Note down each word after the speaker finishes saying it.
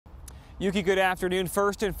Yuki, good afternoon.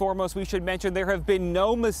 First and foremost, we should mention there have been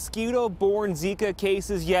no mosquito-borne Zika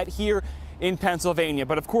cases yet here in Pennsylvania.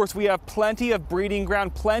 But of course, we have plenty of breeding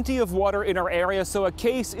ground, plenty of water in our area, so a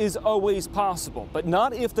case is always possible. But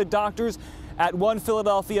not if the doctors at one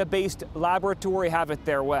Philadelphia-based laboratory have it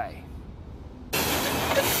their way.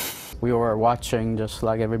 We were watching, just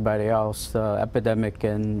like everybody else, the epidemic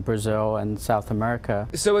in Brazil and South America.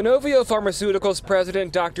 So Inovio Pharmaceuticals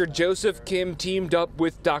president Dr. Joseph Kim teamed up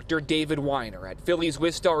with Dr. David Weiner at Philly's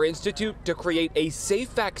Wistar Institute to create a safe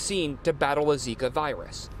vaccine to battle the Zika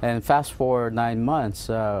virus. And fast forward 9 months,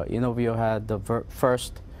 Inovio had the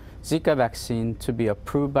first Zika vaccine to be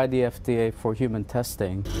approved by the FDA for human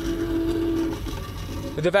testing.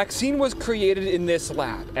 The vaccine was created in this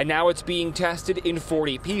lab, and now it's being tested in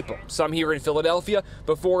 40 people, some here in Philadelphia,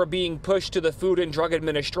 before being pushed to the Food and Drug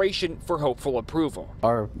Administration for hopeful approval.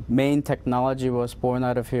 Our main technology was born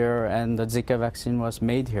out of here, and the Zika vaccine was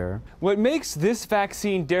made here. What makes this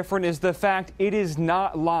vaccine different is the fact it is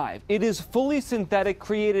not live. It is fully synthetic,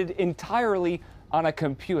 created entirely on a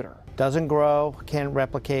computer. Doesn't grow, can't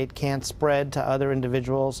replicate, can't spread to other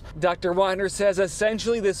individuals. Dr. Weiner says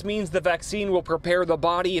essentially this means the vaccine will prepare the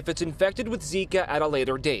body if it's infected with Zika at a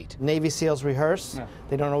later date. Navy SEALs rehearse. Yeah.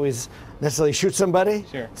 They don't always necessarily shoot somebody.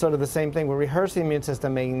 Sure. Sort of the same thing. We rehearse the immune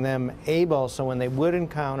system, making them able so when they would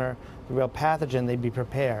encounter the real pathogen, they'd be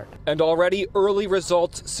prepared. And already early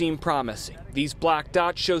results seem promising. These black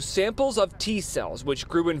dots show samples of T cells which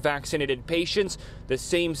grew in vaccinated patients, the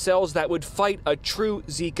same cells that would fight a true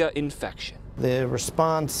Zika infection. The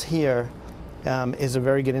response here is a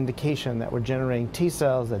very good indication that we're generating T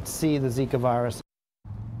cells that see the Zika virus.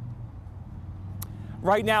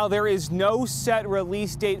 Right now, there is no set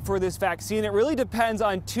release date for this vaccine. It really depends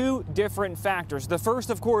on two different factors. The first,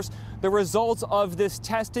 of course, the results of this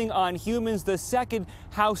testing on humans. The second,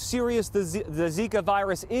 how serious the Zika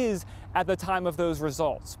virus is at the time of those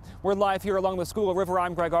results. We're live here along the Schuylkill River.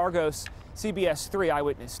 I'm Argos, CBS 3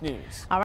 Eyewitness News.